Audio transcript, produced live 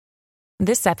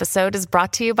This episode is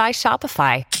brought to you by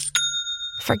Shopify.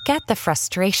 Forget the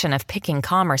frustration of picking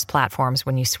commerce platforms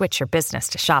when you switch your business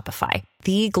to Shopify,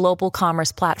 the global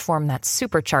commerce platform that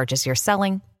supercharges your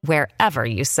selling wherever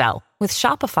you sell. With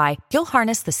Shopify, you'll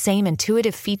harness the same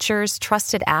intuitive features,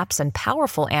 trusted apps, and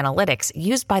powerful analytics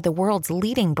used by the world's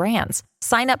leading brands.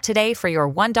 Sign up today for your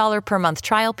 $1 per month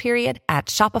trial period at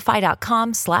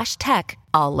shopify.com/tech,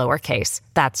 all lowercase.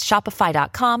 That's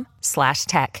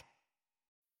shopify.com/tech.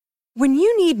 When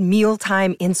you need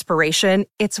mealtime inspiration,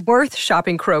 it's worth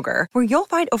shopping Kroger, where you'll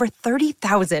find over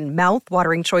 30,000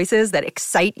 mouth-watering choices that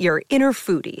excite your inner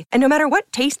foodie. And no matter what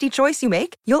tasty choice you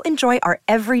make, you'll enjoy our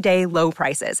everyday low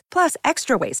prices, plus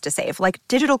extra ways to save, like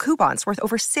digital coupons worth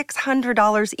over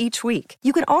 $600 each week.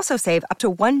 You can also save up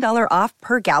to $1 off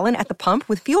per gallon at the pump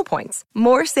with fuel points.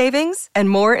 More savings and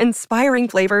more inspiring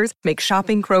flavors make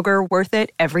shopping Kroger worth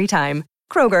it every time.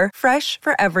 Kroger, fresh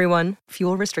for everyone.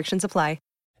 Fuel restrictions apply.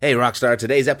 Hey Rockstar,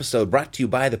 today's episode brought to you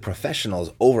by the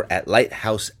professionals over at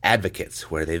Lighthouse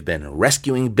Advocates, where they've been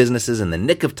rescuing businesses in the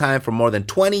nick of time for more than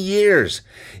 20 years.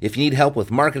 If you need help with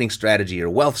marketing strategy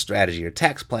or wealth strategy or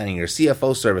tax planning or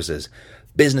CFO services,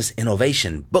 business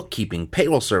innovation, bookkeeping,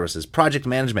 payroll services, project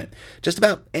management, just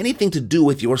about anything to do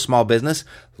with your small business,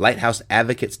 Lighthouse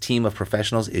Advocates team of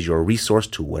professionals is your resource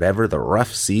to whatever the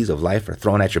rough seas of life are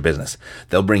thrown at your business.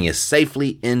 They'll bring you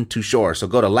safely into shore. So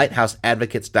go to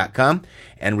lighthouseadvocates.com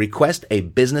and request a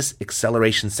business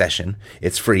acceleration session.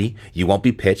 It's free. You won't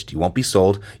be pitched. You won't be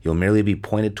sold. You'll merely be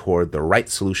pointed toward the right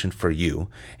solution for you.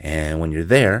 And when you're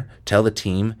there, tell the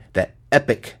team that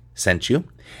Epic sent you,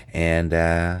 and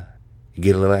you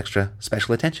get a little extra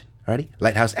special attention. Alrighty?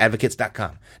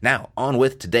 lighthouseadvocates.com. Now, on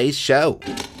with today's show.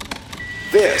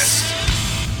 This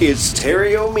is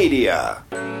Stereo Media.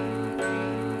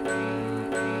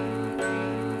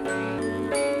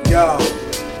 Yo.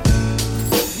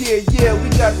 Yeah, we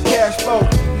got the cash flow.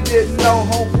 You didn't know,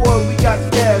 homeboy, we got the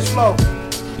cash flow.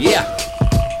 Yeah.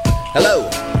 Hello.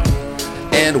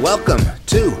 And welcome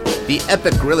to the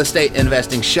Epic Real Estate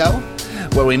Investing Show,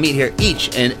 where we meet here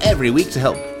each and every week to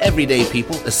help everyday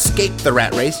people escape the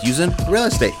rat race using real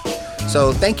estate.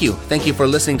 So thank you. Thank you for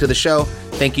listening to the show.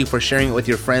 Thank you for sharing it with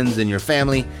your friends and your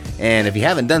family. And if you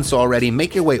haven't done so already,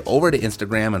 make your way over to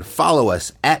Instagram and follow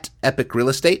us at Epic Real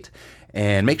Estate.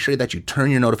 And make sure that you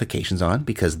turn your notifications on,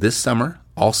 because this summer,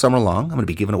 all summer long, I'm going to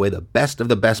be giving away the best of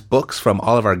the best books from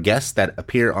all of our guests that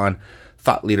appear on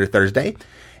Thought Leader Thursday.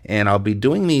 And I'll be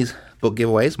doing these book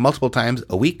giveaways multiple times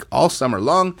a week, all summer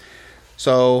long.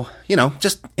 So,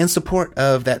 just in support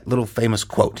of that little famous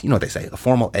quote, you know what they say, a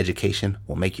formal education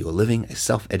will make you a living, a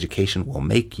self-education will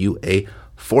make you a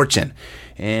fortune.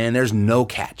 And there's no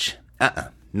catch.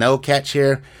 No catch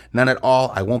here, none at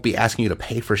all. I won't be asking you to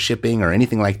pay for shipping or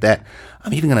anything like that.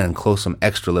 I'm even going to enclose some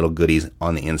extra little goodies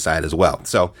on the inside as well.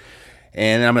 So,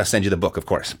 and I'm going to send you the book, of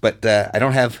course. But I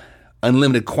don't have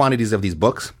unlimited quantities of these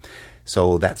books.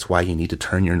 So that's why you need to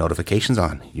turn your notifications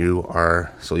on.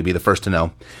 So you'll be the first to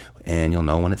know, and you'll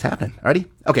know when it's happening. Alrighty?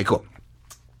 Okay, cool.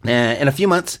 In a few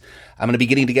months, I'm going to be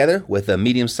getting together with a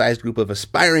medium-sized group of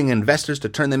aspiring investors to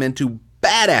turn them into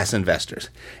badass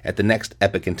investors at the next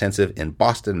Epic Intensive in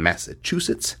Boston,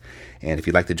 Massachusetts. And if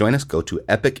you'd like to join us, go to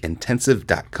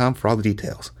epicintensive.com for all the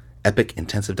details.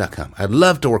 epicintensive.com. I'd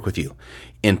love to work with you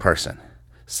in person,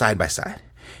 side by side,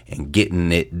 and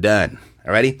getting it done.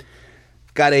 Alrighty?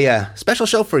 Got a special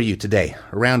show for you today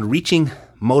around reaching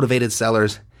motivated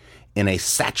sellers in a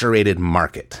saturated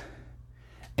market.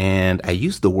 And I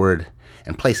use the word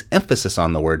and place emphasis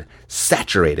on the word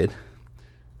saturated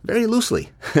very loosely.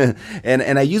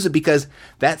 and I use it because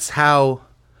that's how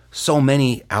so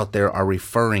many out there are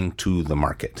referring to the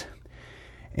market.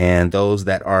 And those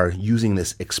that are using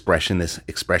this expression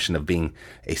of being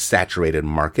a saturated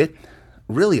market,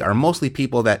 really are mostly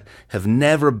people that have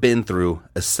never been through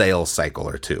a sales cycle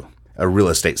or two, a real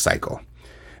estate cycle.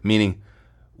 Meaning,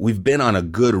 we've been on a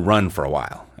good run for a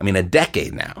while. A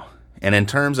decade now. And in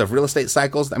terms of real estate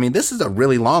cycles, this is a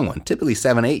really long one, typically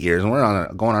 7-8 years, and we're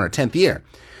going on our 10th year.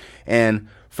 And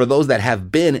for those that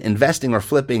have been investing or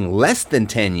flipping less than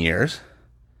 10 years,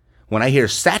 when I hear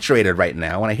saturated right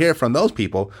now, when I hear it from those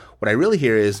people, what I really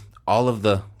hear is all of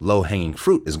the low-hanging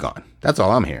fruit is gone. That's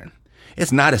all I'm hearing.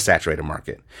 It's not a saturated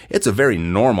market. It's a very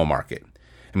normal market.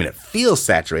 It feels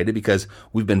saturated because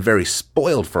we've been very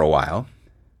spoiled for a while.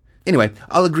 Anyway,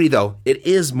 I'll agree, though, it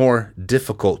is more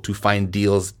difficult to find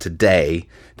deals today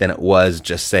than it was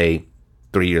just, say,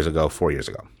 3 years ago, 4 years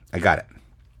ago. I got it.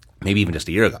 Maybe even just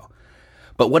a year ago.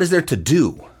 But what is there to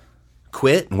do?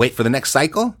 Quit and wait for the next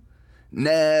cycle?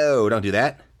 No, don't do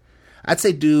that. I'd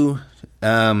say do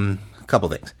a couple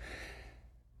things.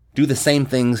 Do the same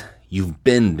things you've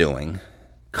been doing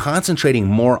concentrating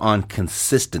more on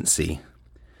consistency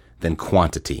than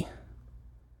quantity.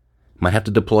 Might have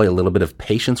to deploy a little bit of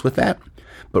patience with that,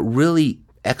 but really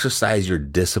exercise your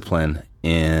discipline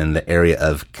in the area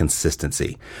of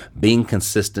consistency. Being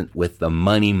consistent with the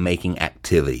money-making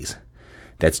activities.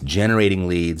 That's generating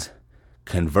leads,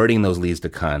 converting those leads to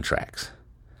contracts.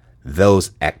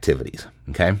 Those activities,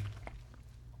 okay?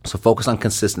 So focus on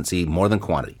consistency more than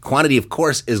quantity. Quantity, of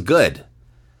course, is good,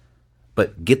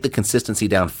 but get the consistency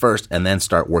down first and then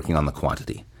start working on the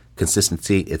quantity.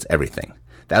 Consistency, it's everything.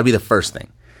 That would be the first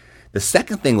thing. The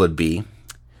second thing would be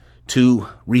to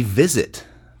revisit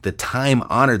the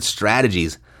time-honored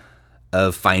strategies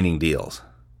of finding deals,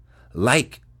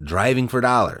 like driving for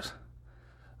dollars,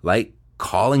 like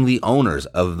calling the owners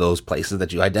of those places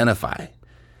that you identify.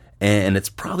 And it's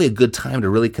probably a good time to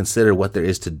really consider what there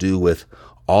is to do with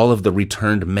all of the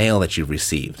returned mail that you've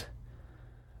received.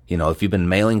 You know, if you've been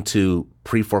mailing to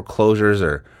pre-foreclosures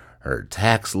or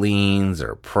tax liens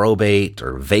or probate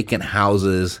or vacant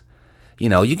houses, you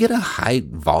know, you get a high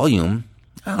volume.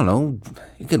 I don't know,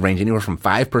 it could range anywhere from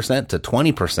 5% to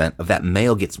 20% of that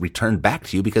mail gets returned back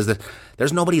to you because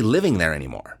there's nobody living there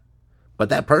anymore. But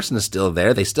that person is still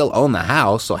there. They still own the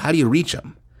house. So how do you reach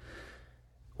them?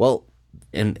 Well,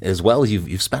 and as well as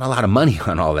you've spent a lot of money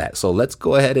on all that. So let's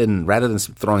go ahead and rather than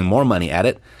throwing more money at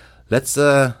it, let's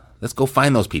go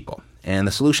find those people. And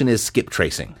the solution is skip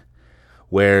tracing,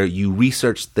 where you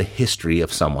research the history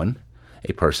of someone,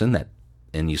 a person that,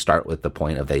 and you start with the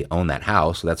point of they own that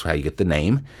house. So that's how you get the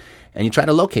name. And you try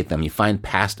to locate them. You find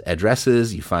past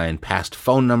addresses. You find past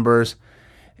phone numbers.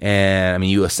 And I mean,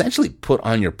 you essentially put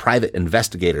on your private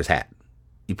investigator's hat.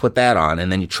 You put that on, and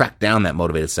then you track down that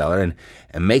motivated seller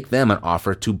and make them an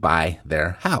offer to buy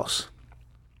their house.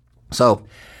 So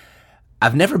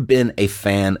I've never been a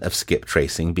fan of skip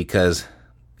tracing because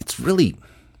it's really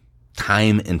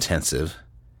time intensive.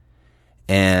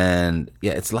 And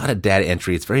yeah, it's a lot of data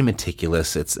entry. It's very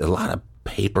meticulous. It's a lot of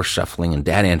paper shuffling and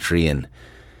data entry. And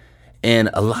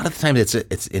a lot of the time it's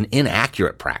an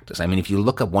inaccurate practice. I mean, if you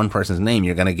look up one person's name,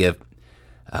 you're going to give,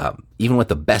 even with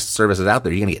the best services out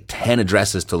there, you're going to get 10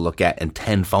 addresses to look at and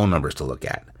 10 phone numbers to look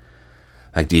at.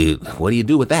 Like, what do you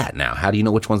do with that now? How do you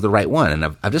know which one's the right one?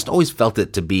 And I've just always felt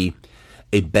it to be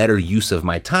a better use of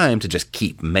my time to just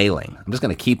keep mailing. I'm just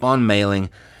going to keep on mailing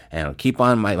and I'll keep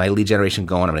on my lead generation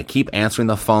going. I'm going to keep answering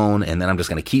the phone, and then I'm just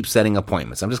going to keep setting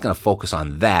appointments. I'm just going to focus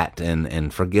on that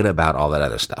and forget about all that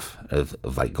other stuff of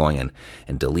like going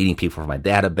and deleting people from my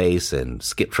database and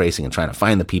skip tracing and trying to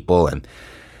find the people. And,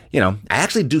 you know, I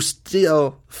actually do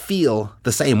still feel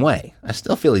the same way. I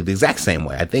still feel the exact same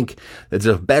way. I think there's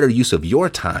a better use of your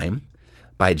time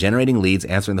by generating leads,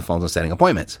 answering the phones, and setting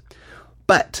appointments.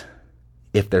 But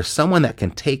if there's someone that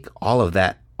can take all of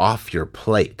that off your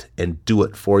plate and do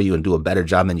it for you and do a better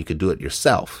job than you could do it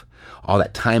yourself, all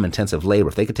that time-intensive labor,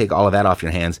 if they could take all of that off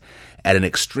your hands at an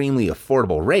extremely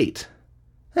affordable rate,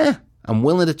 I'm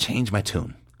willing to change my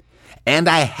tune. And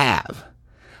I have.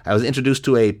 I was introduced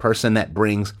to a person that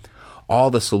brings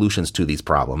all the solutions to these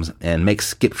problems and makes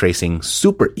skip tracing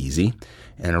super easy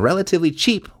and relatively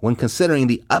cheap when considering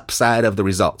the upside of the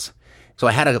results. So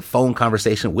I had a phone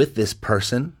conversation with this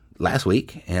person last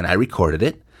week, and I recorded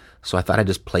it. So I thought I'd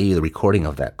just play you the recording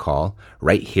of that call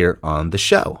right here on the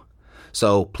show.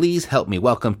 So please help me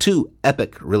welcome to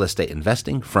Epic Real Estate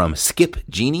Investing from Skip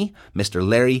Genie, Mr.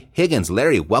 Larry Higgins.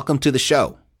 Larry, welcome to the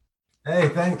show. Hey,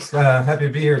 thanks. Happy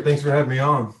to be here. Thanks for having me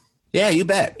on. Yeah, you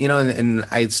bet. You know, and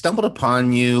I stumbled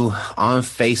upon you on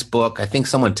Facebook. I think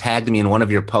someone tagged me in one of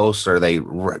your posts, or they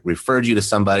referred you to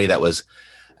somebody that was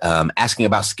asking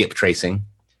about skip tracing.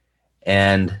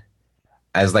 And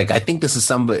I was like, I think this is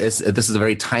a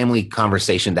very timely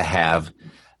conversation to have.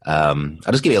 I'll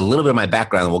just give you a little bit of my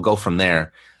background and we'll go from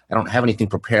there. I don't have anything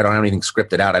prepared. I don't have anything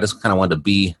scripted out. I just kind of wanted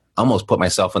to almost put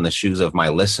myself in the shoes of my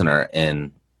listener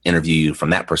and interview you from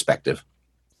that perspective.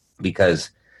 Because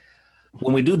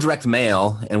when we do direct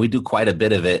mail, and we do quite a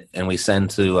bit of it, and we send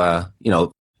to,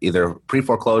 either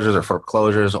pre-foreclosures or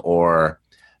foreclosures or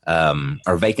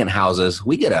vacant houses,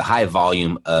 we get a high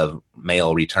volume of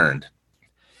mail returned.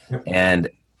 And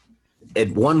at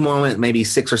one moment, maybe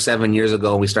 6 or 7 years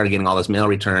ago, we started getting all this mail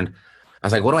returned. I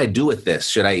was like, what do I do with this?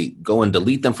 Should I go and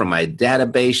delete them from my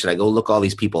database? Should I go look all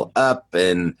these people up?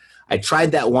 And I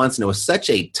tried that once, and it was such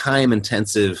a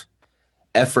time-intensive,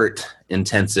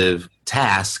 effort-intensive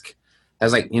task. I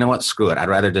was like, you know what? Screw it. I'd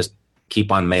rather just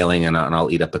keep on mailing, and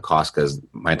I'll eat up the cost because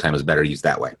my time is better used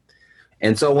that way.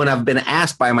 And so when I've been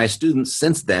asked by my students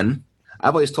since then,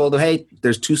 I've always told them, hey,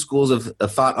 there's 2 schools of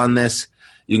thought on this.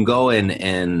 You can go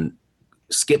and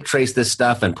skip trace this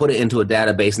stuff and put it into a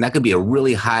database, and that could be a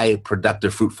really high,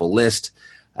 productive, fruitful list.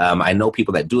 I know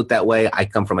people that do it that way. I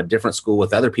come from a different school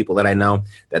with other people that I know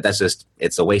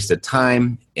it's a waste of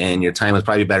time, and your time is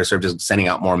probably better served just sending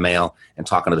out more mail and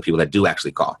talking to the people that do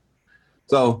actually call.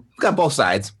 So we've got both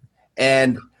sides.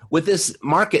 And with this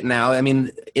market now, I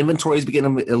mean, inventory is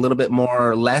getting a little bit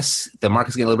more or less. The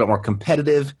market's getting a little bit more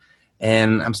competitive.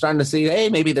 And I'm starting to see, hey,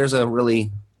 maybe there's a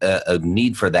really a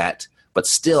need for that. But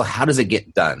still, how does it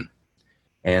get done?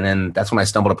 And then that's when I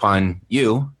stumbled upon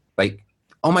you. Like,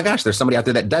 oh my gosh, there's somebody out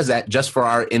there that does that just for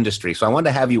our industry. So I wanted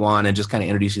to have you on and just kind of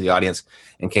introduce you to the audience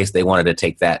in case they wanted to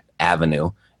take that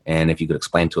avenue. And if you could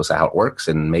explain to us how it works,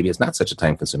 and maybe it's not such a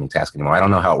time-consuming task anymore. I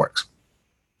don't know how it works.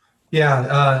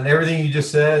 Yeah, everything you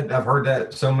just said, I've heard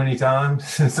that so many times.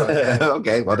 So,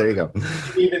 okay, well, there you go.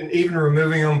 Even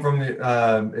removing them from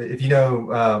the, if you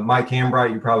know Mike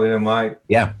Hambright, you probably know Mike.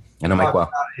 Yeah, I know Mike well.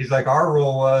 He's like, our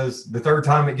rule was the third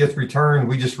time it gets returned,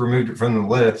 we just removed it from the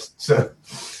list. So,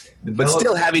 but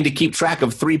still having to keep track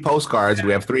of 3 postcards. Do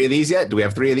we have 3 of these yet? Do we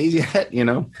have 3 of these yet? You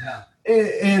know? Yeah.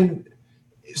 And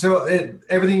so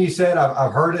everything you said,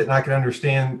 I've heard it, and I can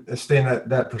understand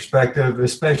that perspective,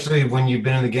 especially when you've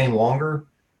been in the game longer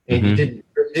and you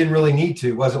didn't really need to.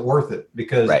 It wasn't worth it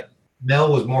because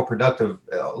mail was more productive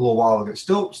a little while ago.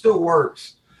 Still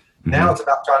works. Now it's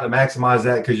about trying to maximize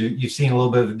that because you've seen a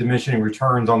little bit of diminishing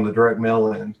returns on the direct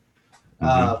mail end.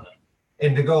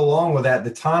 And to go along with that,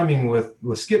 the timing with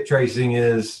skip tracing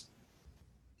is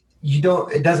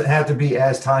it doesn't have to be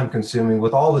as time consuming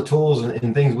with all the tools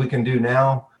and things we can do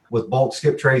now with bulk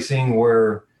skip tracing,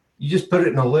 where you just put it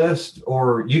in a list,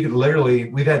 or you could literally,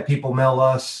 we've had people mail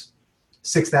us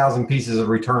 6,000 pieces of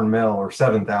return mail or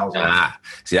 7,000.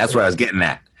 See, that's where I was getting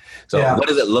at. So what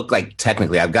does it look like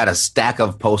technically? I've got a stack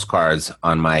of postcards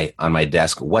on my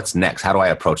desk. What's next? How do I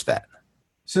approach that?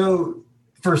 So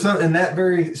for in that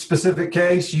very specific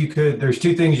case, there's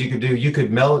 2 things you could do. You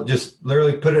could mail it, just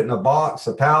literally put it in a box,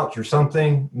 a pouch or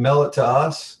something, mail it to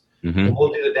us, and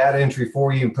we'll do the data entry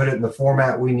for you and put it in the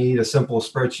format we need, a simple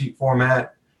spreadsheet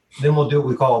format. Then we'll do what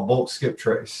we call a bulk skip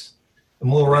trace,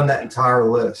 and we'll run that entire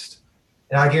list.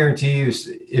 And I guarantee you,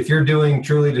 if you're doing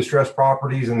truly distressed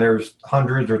properties and there's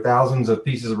hundreds or thousands of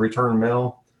pieces of return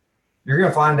mail, you're going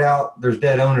to find out there's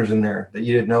dead owners in there that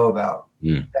you didn't know about.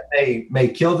 That may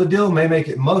kill the deal, may make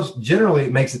it generally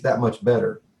it makes it that much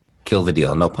better. Kill the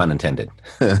deal, no pun intended.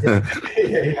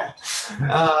 Yeah.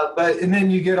 And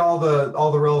then you get all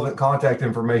the relevant contact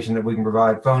information that we can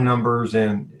provide, phone numbers,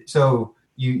 and so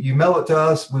you mail it to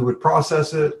us, we would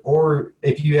process it, or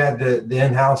if you had the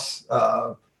in-house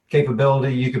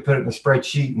capability, you could put it in a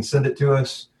spreadsheet and send it to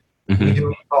us. We do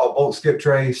what we call a bulk skip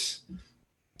trace.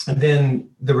 And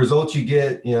then the results you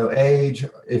get, age,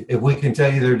 if we can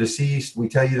tell you they're deceased, we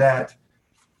tell you that.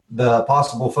 The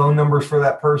possible phone numbers for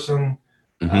that person,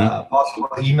 possible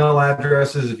email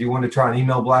addresses if you want to try an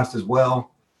email blast as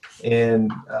well,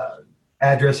 and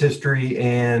address history,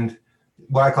 and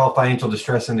what I call financial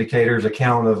distress indicators,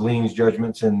 account of liens,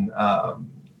 judgments, and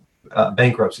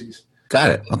bankruptcies.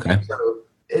 Got it. Okay. So,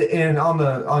 and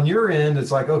on your end, it's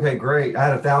like, okay, great. I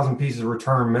had 1,000 pieces of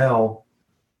return mail.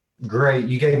 Great.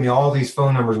 You gave me all these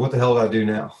phone numbers. What the hell do I do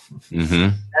now?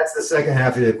 That's the second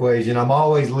half of the equation. I'm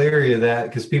always leery of that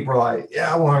because people are like,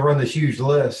 yeah, I want to run this huge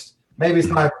list. Maybe it's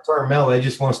not return mail. They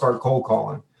just want to start cold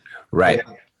calling. Right.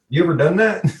 Yeah. You ever done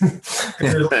that?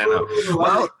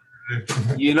 Well,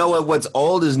 you know what? What's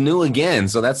old is new again.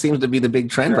 So that seems to be the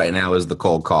big trend right now is the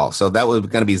cold call. So that was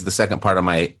going to be the second part of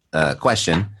my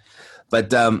question. But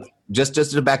just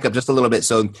to back up just a little bit.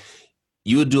 So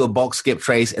you would do a bulk skip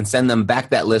trace and send them back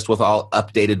that list with all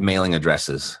updated mailing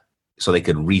addresses so they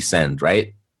could resend,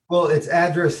 right? Well, it's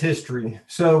address history.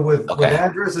 So with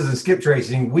addresses and skip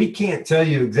tracing, we can't tell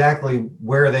you exactly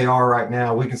where they are right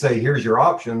now. We can say, here's your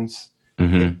options.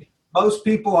 Most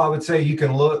people, I would say you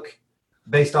can look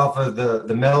based off of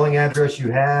the mailing address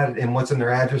you had and what's in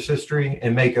their address history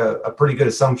and make a pretty good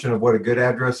assumption of what a good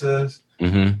address is.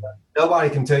 Nobody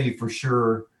can tell you for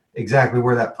sure exactly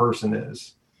where that person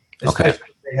is. Especially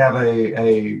if they have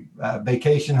a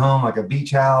vacation home, like a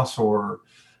beach house or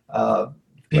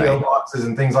PO boxes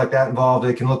and things like that involved.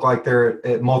 It can look like they're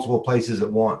at multiple places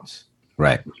at once.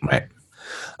 Right.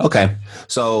 Okay.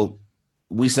 So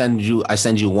I send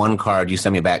you one card. You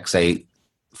send me back, say,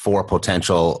 4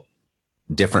 potential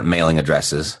different mailing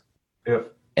addresses.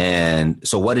 Yep. And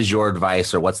so what is your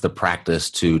advice or what's the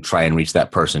practice to try and reach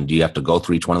that person? Do you have to go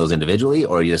through each one of those individually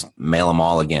or you just mail them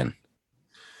all again?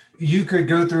 You could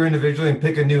go through individually and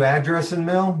pick a new address and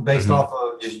mail based off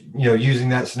of just, using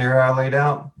that scenario I laid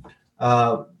out.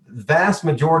 Vast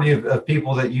majority of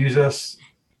people that use us,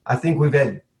 I think we've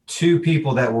had 2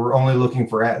 people that were only looking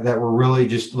for that were really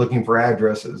just looking for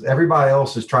addresses. Everybody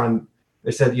else is trying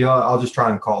they said, I'll just try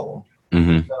and call them.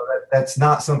 Mm-hmm. So that's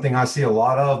not something I see a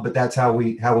lot of, but that's how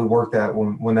we work that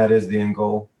when that is the end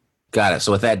goal. Got it.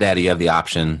 So with that data, you have the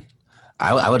option.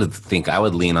 I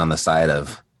would lean on the side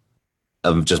of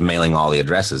just mailing all the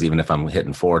addresses, even if I'm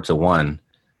hitting 4 to 1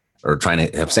 or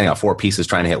sending out 4 pieces,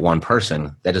 trying to hit one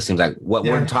person. That just seems like what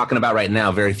we're talking about right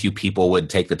now. Very few people would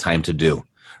take the time to do,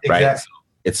 right? Exactly. So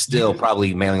it's still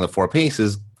probably mailing the 4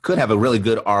 pieces could have a really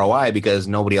good ROI because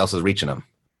nobody else is reaching them.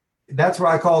 That's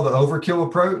what I call the overkill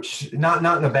approach. Not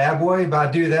in a bad way, but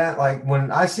I do that. Like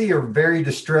when I see a very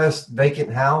distressed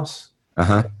vacant house,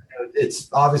 it's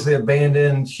obviously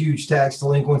abandoned, huge tax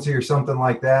delinquency or something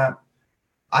like that.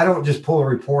 I don't just pull a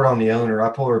report on the owner. I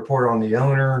pull a report on the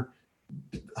owner,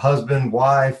 husband,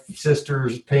 wife,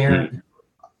 sisters, parent. Mm-hmm.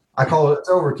 I call it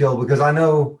overkill because I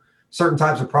know certain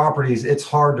types of properties, it's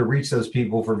hard to reach those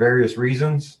people for various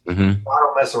reasons. Mm-hmm. I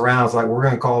don't mess around. It's like, we're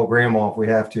going to call grandma if we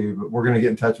have to, but we're going to get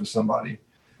in touch with somebody.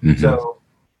 Mm-hmm. So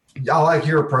I like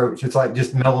your approach. It's like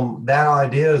just mail them. That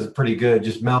idea is pretty good.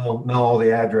 Just mail all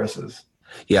the addresses.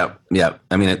 Yeah.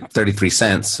 I mean, at 33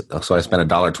 cents, so I spent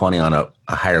 $1.20 on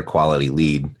a higher quality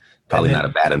lead. Probably not a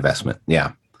bad investment.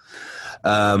 Yeah.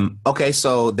 Okay,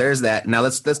 so there's that. Now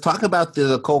let's talk about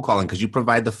the cold calling because you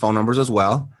provide the phone numbers as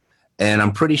well. And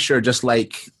I'm pretty sure just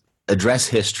like address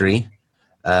history,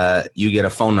 you get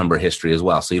a phone number history as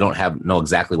well. So you don't know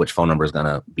exactly which phone number is going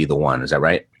to be the one. Is that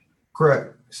right?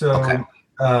 Correct. So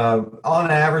on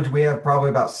average, we have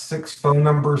probably about 6 phone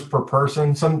numbers per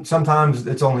person. Sometimes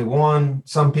it's only 1.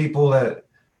 Some people that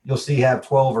you'll see have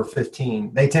 12 or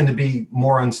 15. They tend to be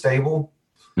more unstable.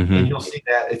 Mm-hmm. And you'll see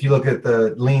that if you look at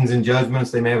the liens and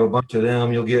judgments, they may have a bunch of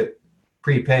them. You'll get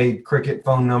prepaid Cricket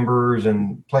phone numbers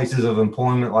and places of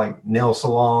employment like nail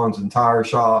salons and tire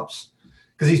shops,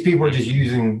 because these people are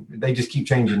they just keep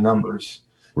changing numbers.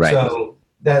 Right. So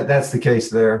that's the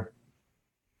case there.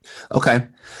 Okay.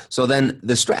 So then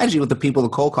the strategy with the people, the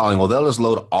cold calling, well, they'll just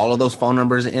load all of those phone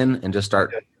numbers in and just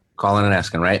start calling and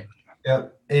asking, right?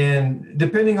 Yep. And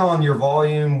depending on your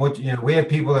volume, we have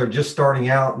people that are just starting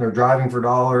out and they're driving for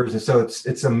dollars. And so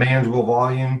it's a manageable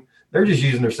volume. They're just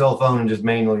using their cell phone and just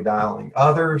manually dialing.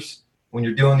 Others, when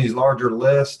you're doing these larger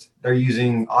lists, they're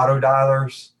using auto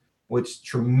dialers, which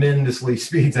tremendously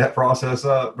speeds that process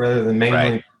up rather than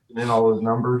manually putting in all those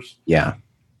numbers. Yeah.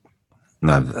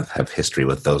 I have history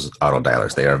with those auto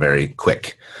dialers. They are very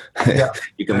quick. Yeah.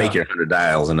 You can make your 100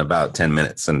 dials in about 10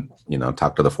 minutes and,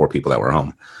 talk to the 4 people that were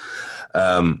home.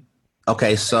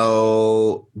 Okay.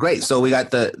 So great. So we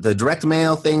got the direct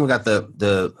mail thing. We got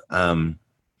the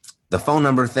phone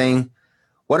number thing.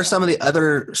 What are some of the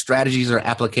other strategies or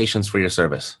applications for your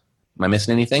service? Am I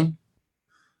missing anything?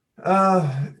 Well,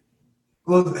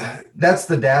 that's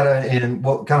the data and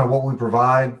what we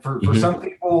provide for some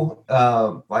people,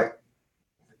 like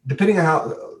depending on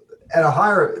how at a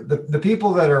higher, the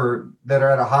people that are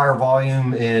at a higher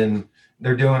volume and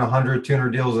they're doing 100,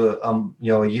 200 deals a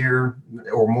year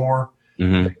or more.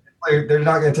 Mm-hmm. They're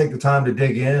not going to take the time to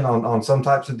dig in on some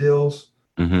types of deals.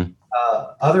 Mm-hmm.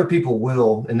 Other people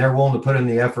will, and they're willing to put in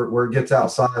the effort where it gets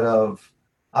outside of.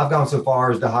 I've gone so far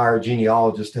as to hire a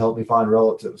genealogist to help me find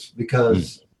relatives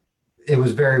because it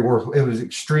was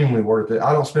extremely worth it.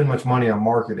 I don't spend much money on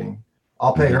marketing.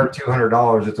 I'll pay her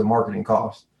 $200. It's a marketing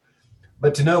cost.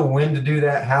 But to know when to do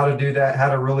that, how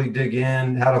to really dig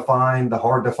in, how to find the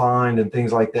hard to find and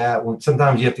things like that.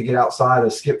 Sometimes you have to get outside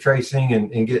of skip tracing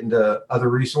and get into other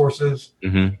resources.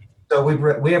 Mm-hmm. So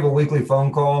we have a weekly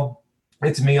phone call.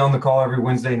 It's me on the call every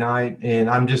Wednesday night, and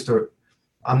I'm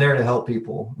there to help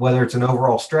people, whether it's an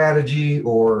overall strategy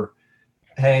or,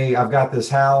 hey, I've got this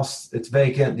house, it's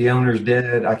vacant, the owner's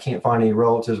dead, I can't find any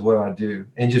relatives, what do I do?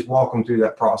 And just walk them through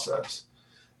that process.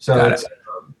 So it's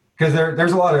because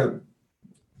there's a lot of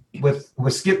with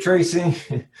skip tracing,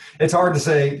 it's hard to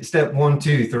say step 1,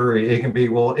 2, 3. It can be,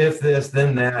 well, if this,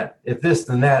 then that, if this,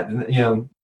 then that.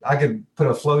 I could put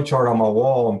a flow chart on my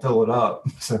wall and fill it up.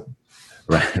 So.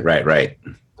 Right.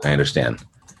 I understand.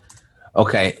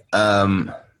 Okay.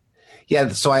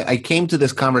 So I came to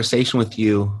this conversation with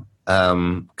you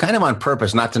kind of on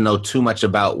purpose, not to know too much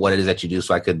about what it is that you do,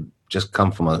 so I could just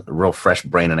come from a real fresh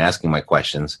brain and asking my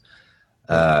questions.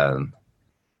 Let's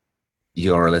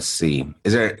see.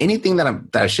 Is there anything that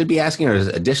I should be asking, or is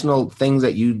additional things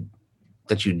that you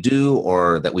do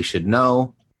or that we should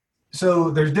know? So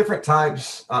there's different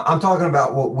types. I'm talking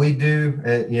about what we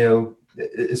do,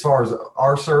 as far as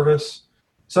our service.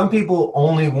 Some people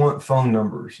only want phone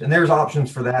numbers, and there's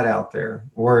options for that out there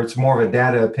where it's more of a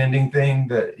data appending thing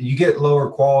that you get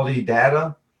lower quality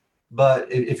data.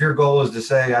 But if your goal is to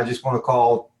say, I just want to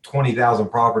call 20,000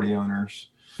 property owners,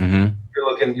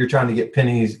 you're trying to get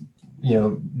pennies,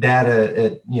 data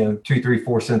at 2, 3,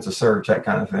 4 cents a search, that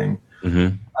kind of thing.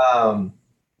 Mm-hmm.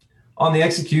 On the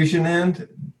execution end,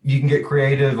 you can get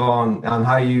creative on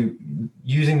how you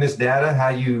using this data, how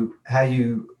you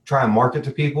try and market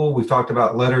to people. We've talked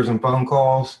about letters and phone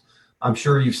calls. I'm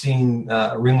sure you've seen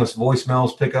ringless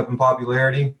voicemails pick up in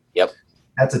popularity. Yep.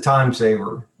 That's a time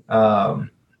saver.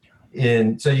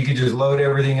 And so you could just load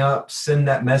everything up, send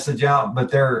that message out.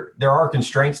 But there are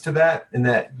constraints to that, in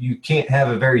that you can't have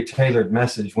a very tailored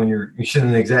message when you're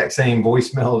sending the exact same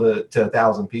voicemail to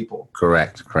 1,000 people.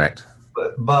 Correct.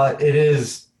 But it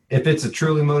is, if it's a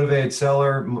truly motivated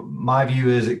seller, my view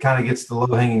is it kind of gets the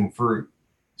low-hanging fruit.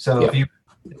 So if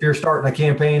you're starting a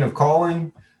campaign of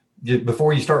calling,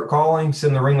 before you start calling,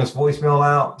 send the ringless voicemail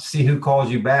out, see who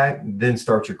calls you back, then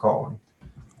start your calling.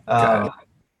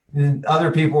 And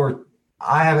other people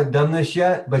I haven't done this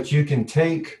yet, but you can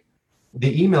take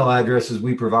the email addresses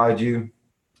we provide you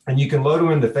and you can load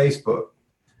them into Facebook.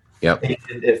 Yep. And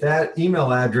if that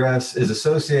email address is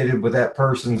associated with that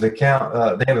person's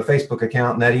account, they have a Facebook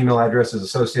account and that email address is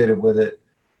associated with it,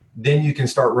 then you can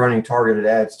start running targeted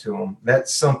ads to them.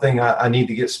 That's something I need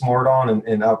to get smart on,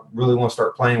 and I really want to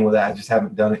start playing with that. I just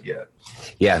haven't done it yet.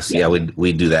 Yes. Yeah,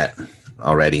 we do that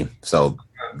already. So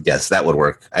yes, that would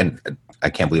work. I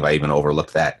can't believe I even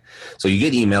overlooked that. So you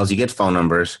get emails, you get phone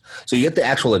numbers, so you get the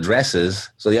actual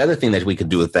addresses. So the other thing that we could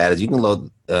do with that is you can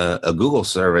load a Google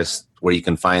service where you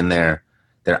can find their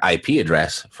IP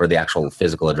address for the actual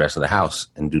physical address of the house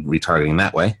and do retargeting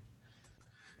that way.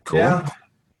 Cool. Yeah.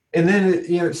 And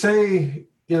then, say,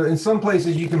 in some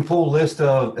places you can pull a list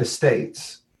of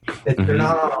estates. They're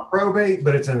not on a probate,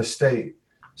 but it's an estate.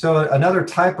 So another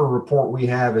type of report we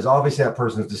have is, obviously that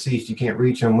person's deceased. You can't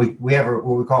reach them. We have what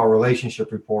we call a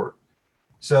relationship report.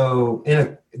 So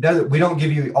we don't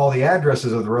give you all the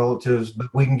addresses of the relatives,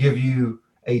 but we can give you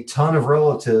a ton of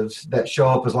relatives that show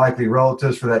up as likely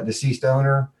relatives for that deceased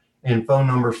owner and phone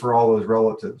numbers for all those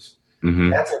relatives. Mm-hmm.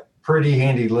 That's a pretty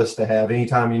handy list to have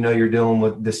anytime you're dealing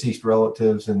with deceased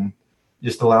relatives, and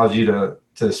just allows you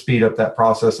to speed up that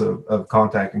process of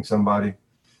contacting somebody.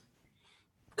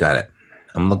 Got it.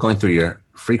 I'm going through your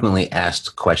frequently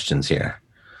asked questions here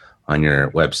on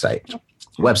your website.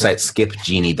 Website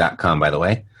skipgenie.com, by the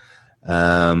way.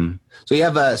 So you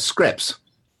have scripts.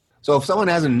 So if someone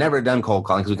hasn't never done cold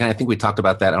calling, because I think we talked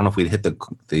about that. I don't know if we'd hit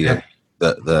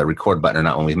the record button or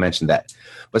not when we mentioned that.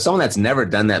 But someone that's never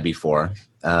done that before,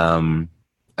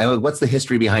 what's the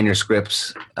history behind your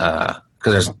scripts?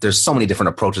 Because there's so many different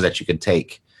approaches that you could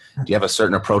take. Do you have a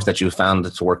certain approach that you found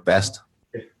to work best?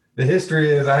 The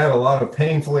history is I had a lot of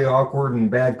painfully awkward and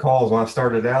bad calls when I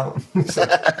started out.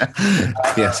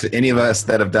 Yes, any of us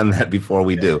that have done that before,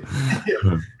 we do.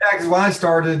 Yeah, because when I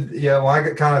started, when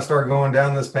I kind of started going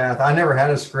down this path, I never had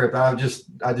a script. I just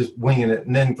winging it,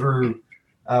 and then through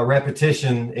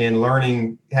repetition and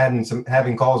learning,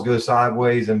 having calls go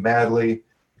sideways and badly,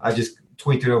 I just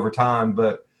tweaked it over time.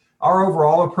 But our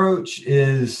overall approach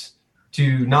is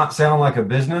to not sound like a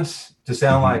business, to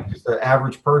sound like just an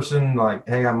average person. Like,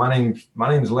 hey, my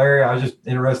name's Larry. I was just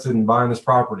interested in buying this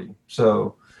property.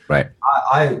 So right.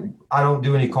 I don't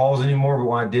do any calls anymore, but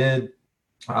when I did,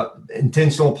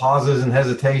 intentional pauses and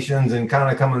hesitations and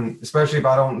kind of coming, especially if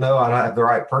I don't know I don't have the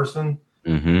right person,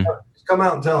 just come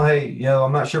out and tell, hey,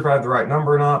 I'm not sure if I have the right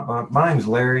number or not. My name's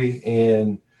Larry,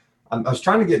 and I was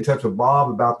trying to get in touch with Bob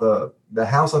about the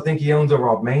house I think he owns over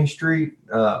off Main Street.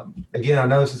 Again, I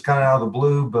know this is kind of out of the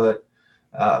blue, but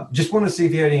just want to see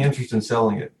if you had any interest in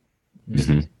selling it.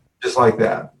 Just like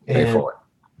that. And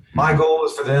my goal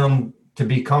is for them to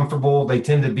be comfortable.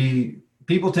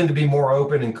 People tend to be more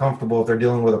open and comfortable if they're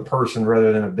dealing with a person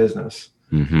rather than a business.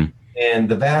 And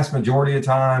the vast majority of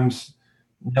times,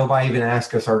 nobody even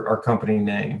asks us our company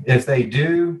name. If they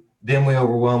do, then we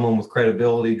overwhelm them with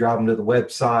credibility, drive them to the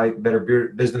website,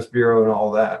 Better Business Bureau, and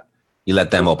all that. You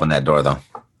let them open that door, though.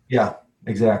 Yeah,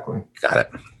 exactly. Got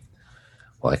it.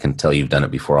 Well, I can tell you've done it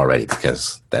before already,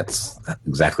 because that's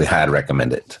exactly how I'd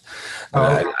recommend it.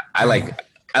 I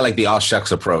like the all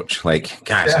shucks approach. Like,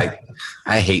 gosh,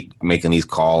 I hate making these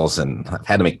calls, and I've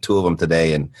had to make 2 of them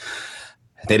today, and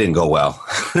they didn't go well.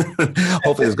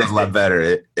 Hopefully this goes a lot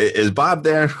better. Is Bob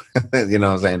there? You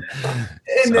know what I'm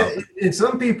saying? And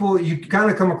some people, you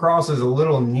kind of come across as a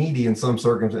little needy in some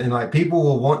circumstances. And like, people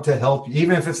will want to help you,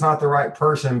 even if it's not the right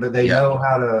person, but they know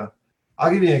how to.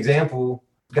 I'll give you an example.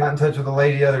 Got in touch with a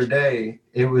lady the other day.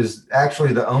 It was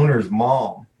actually the owner's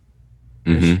mom.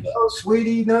 She, oh,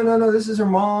 sweetie, no, this is her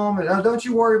mom. And don't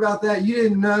you worry about that. You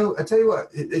didn't know. I tell you what,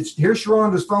 here's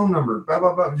Sharonda's phone number. Blah,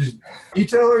 blah, blah. Just, you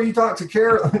tell her you talk to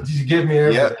Carol. Just give me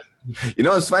everything.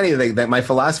 Yeah. It's funny that my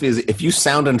philosophy is, if you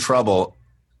sound in trouble,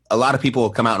 a lot of people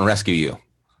will come out and rescue you.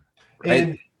 And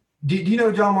Right. do you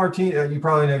know John Martin? You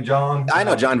probably know John. I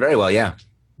know John very well. Yeah.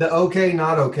 The okay,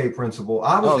 not okay principle.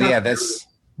 I was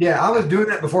I was doing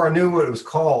that before I knew what it was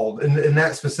called. And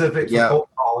that specific for cold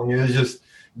calling is just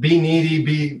be needy,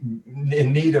 be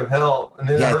in need of help. And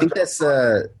then I think that's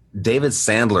David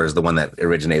Sandler is the one that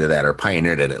originated that or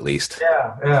pioneered it at least.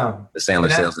 Yeah. The Sandler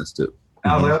Sales Institute.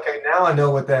 I was like, okay, now I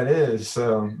know what that is.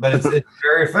 So, but it's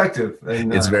very effective.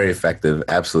 And, it's very effective.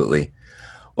 Absolutely.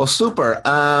 Well, super.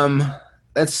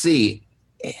 Let's see.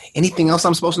 Anything else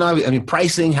I'm supposed to know? I mean,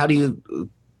 pricing. How do you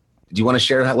want to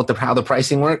share how the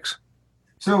pricing works?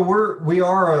 So we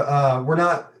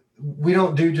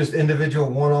don't do just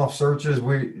individual one-off searches.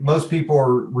 Most people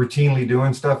are routinely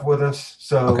doing stuff with us.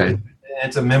 So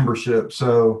it's a membership.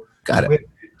 So got it. We have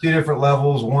two different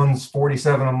levels. One's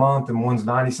 $47 a month and one's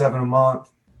 $97 a month.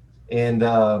 And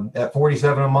at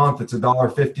 $47 a month, it's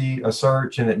 $1.50 a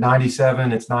search, and at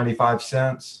 $97, it's 95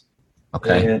 cents.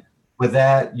 Okay. And with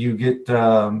that, you get we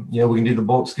can do the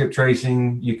bulk skip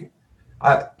tracing. You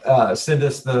can send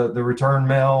us the return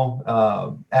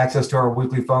mail, access to our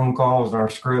weekly phone calls and our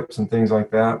scripts and things like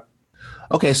that.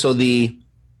 Okay, so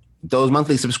those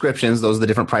monthly subscriptions, those are the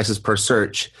different prices per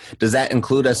search. Does that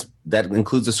include that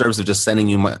includes the service of just sending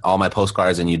you all my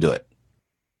postcards and you do it?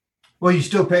 Well, you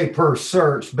still pay per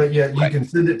search, but yet you can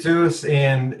send it to us,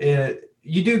 and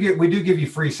we do give you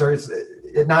free search.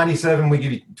 At 97, we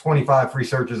give you 25 free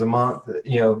searches a month.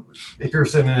 If you're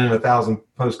sending in 1,000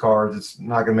 postcards, it's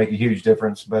not going to make a huge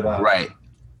difference. But right.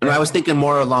 And I was thinking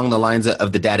more along the lines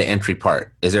of the data entry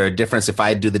part. Is there a difference if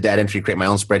I do the data entry, create my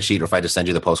own spreadsheet, or if I just send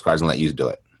you the postcards and let you do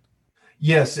it?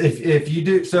 Yes, if you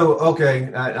do. So,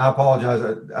 okay, I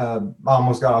apologize. I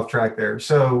almost got off track there.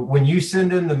 So when you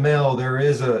send in the mail,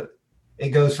 it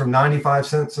goes from 95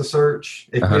 cents a search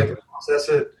if you have to process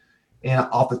it. And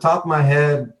off the top of my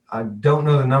head, I don't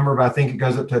know the number, but I think it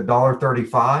goes up to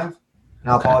 $1.35. And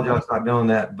I apologize for not knowing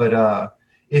that. But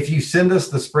if you send us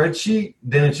the spreadsheet,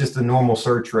 then it's just a normal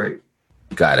search rate.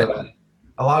 Got it.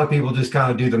 A lot of people just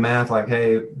kind of do the math like,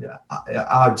 hey,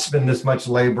 I'd spend this much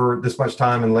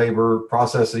time and labor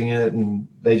processing it, and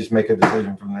they just make a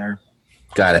decision from there.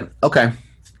 Got it. Okay.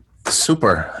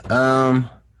 Super. Well,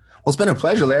 it's been a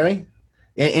pleasure, Larry.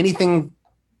 Anything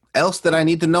else that I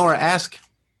need to know or ask?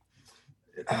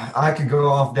 I could go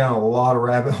off down a lot of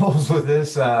rabbit holes with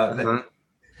this. So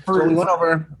we went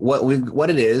over what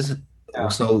it is. Yeah.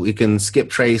 So we can skip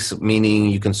trace, meaning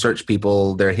you can search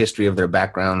people, their history of their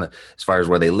background as far as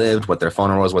where they lived, what their phone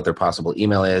number was, what their possible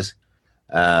email is.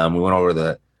 We went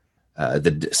over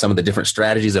some of the different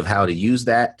strategies of how to use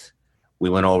that. We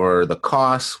went over the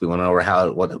costs. We went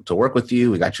over what to work with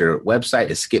you. We got your website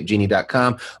is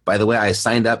skipgenie.com. By the way, I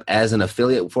signed up as an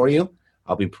affiliate for you.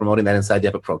 I'll be promoting that inside the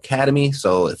Epic Pro Academy.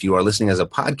 So if you are listening as a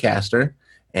podcaster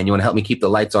and you want to help me keep the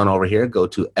lights on over here, go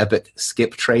to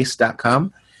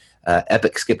epicskiptrace.com.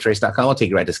 epicskiptrace.com. I'll take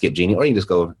you right to Skip Genie, or you can just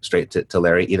go straight to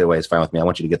Larry. Either way is fine with me. I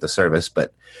want you to get the service,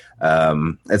 but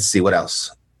let's see what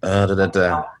else.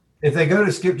 If they go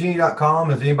to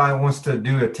skipgenie.com, if anybody wants to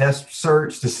do a test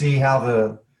search to see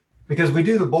because we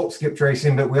do the bulk skip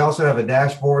tracing, but we also have a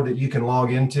dashboard that you can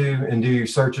log into and do your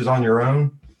searches on your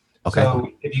own. Okay. So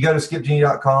if you go to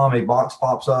skipgenie.com, a box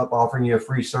pops up offering you a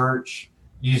free search.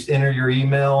 You just enter your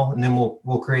email, and then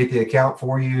we'll create the account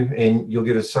for you, and you'll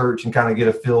get a search and kind of get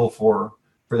a feel for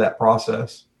that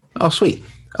process. Oh, sweet.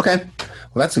 Okay.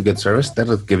 Well, that's a good service.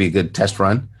 That'll give you a good test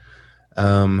run.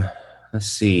 Let's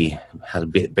see how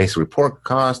the basic report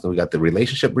cost. We got the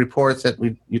relationship reports that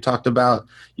you talked about.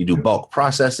 You do bulk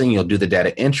processing. You'll do the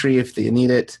data entry if you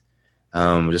need it.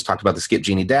 We just talked about the Skip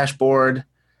Genie dashboard.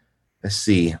 Let's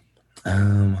see.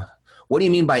 What do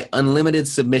you mean by unlimited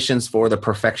submissions for the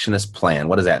perfectionist plan?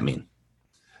 What does that mean?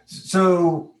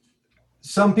 So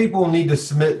some people need to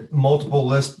submit multiple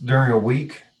lists during a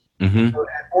week. Mm-hmm. So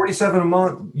at $47 a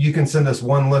month, you can send us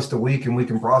one list a week and we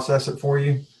can process it for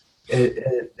you.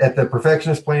 At the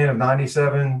perfectionist plan of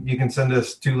 97, you can send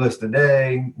us 2 lists a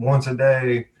day, once a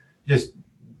day. Just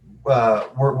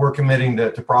we're committing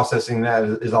to processing that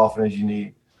as often as you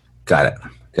need. Got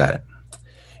it.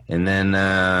 And then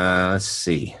let's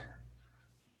see.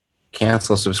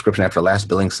 Cancel subscription after last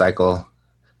billing cycle.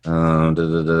 How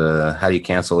do you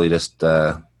cancel? You just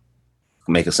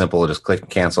make it simple. Just click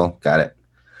cancel. Got it.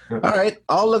 All right.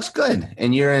 All looks good.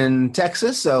 And you're in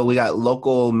Texas, so we got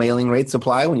local mailing rates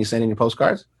apply when you send in your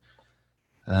postcards.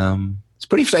 It's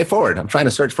pretty straightforward. I'm trying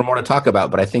to search for more to talk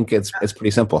about, but I think it's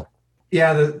pretty simple.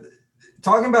 Yeah,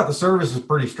 talking about the service is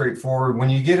pretty straightforward. When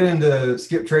you get into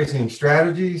skip tracing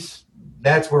strategies,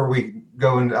 that's where we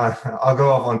go, and I'll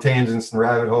go off on tangents and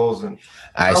rabbit holes. And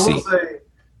I see. will say,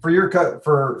 for your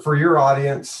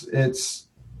audience,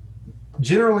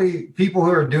 Generally, people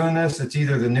who are doing this, it's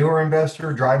either the newer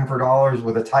investor driving for dollars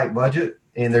with a tight budget,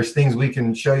 and there's things we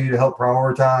can show you to help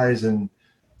prioritize and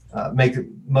make the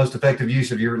most effective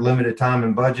use of your limited time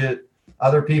and budget.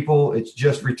 Other people, it's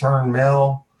just return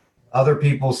mail. Other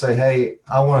people say, hey,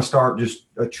 I want to start just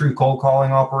a true cold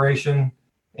calling operation,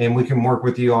 and we can work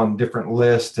with you on different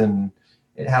lists and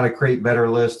how to create better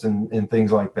lists and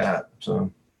things like that.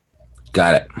 So,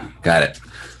 Got it.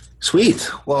 Sweet.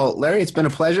 Well, Larry, it's been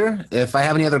a pleasure. If I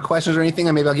have any other questions or anything,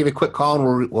 maybe I'll give you a quick call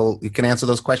and you can answer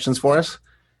those questions for us.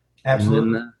 Absolutely.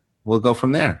 And then, we'll go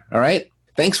from there. All right.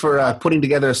 Thanks for putting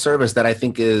together a service that I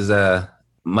think is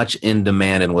much in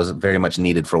demand and was very much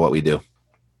needed for what we do.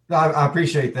 I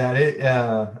appreciate that.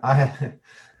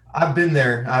 I've been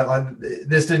there.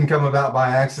 This didn't come about by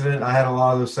accident. I had a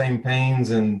lot of those same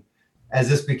pains, and as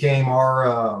this became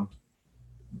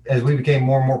as we became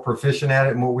more and more proficient at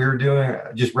it and what we were doing,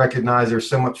 I just recognized there's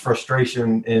so much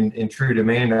frustration and true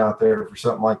demand out there for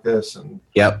something like this. And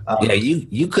yep.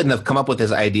 You couldn't have come up with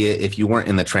this idea if you weren't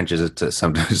in the trenches to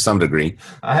some degree.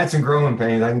 I had some growing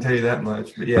pains, I can tell you that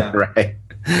much, but yeah. Right.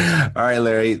 All right,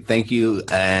 Larry, thank you.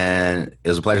 And it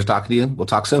was a pleasure talking to you. We'll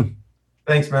talk soon.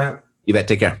 Thanks, Matt. You bet.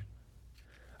 Take care.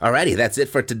 All righty. That's it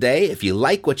for today. If you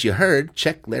like what you heard,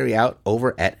 check Larry out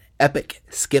over at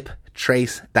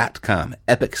EpicSkipTrace.com.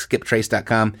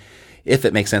 EpicSkipTrace.com. If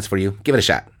it makes sense for you, give it a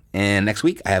shot. And next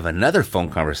week, I have another phone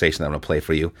conversation that I'm going to play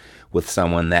for you with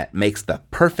someone that makes the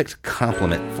perfect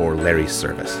complement for Larry's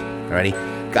service. All righty.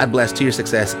 God bless to your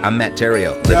success. I'm Matt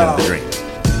Theriault, living the dream.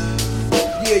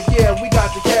 Yeah, we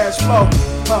got the cash flow.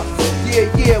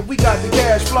 Yeah, we got the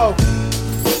cash flow.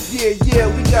 Yeah,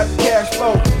 we got the cash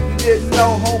flow. You didn't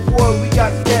know, homeboy, we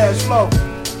got the cash flow.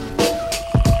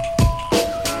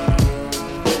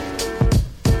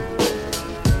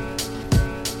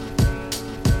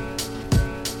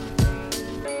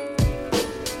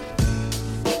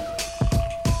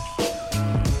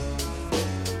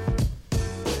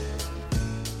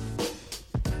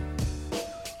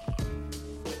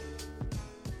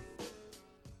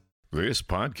 This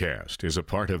podcast is a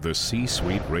part of the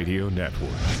C-Suite Radio Network.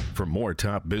 For more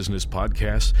top business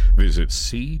podcasts, visit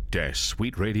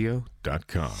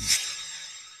c-suiteradio.com.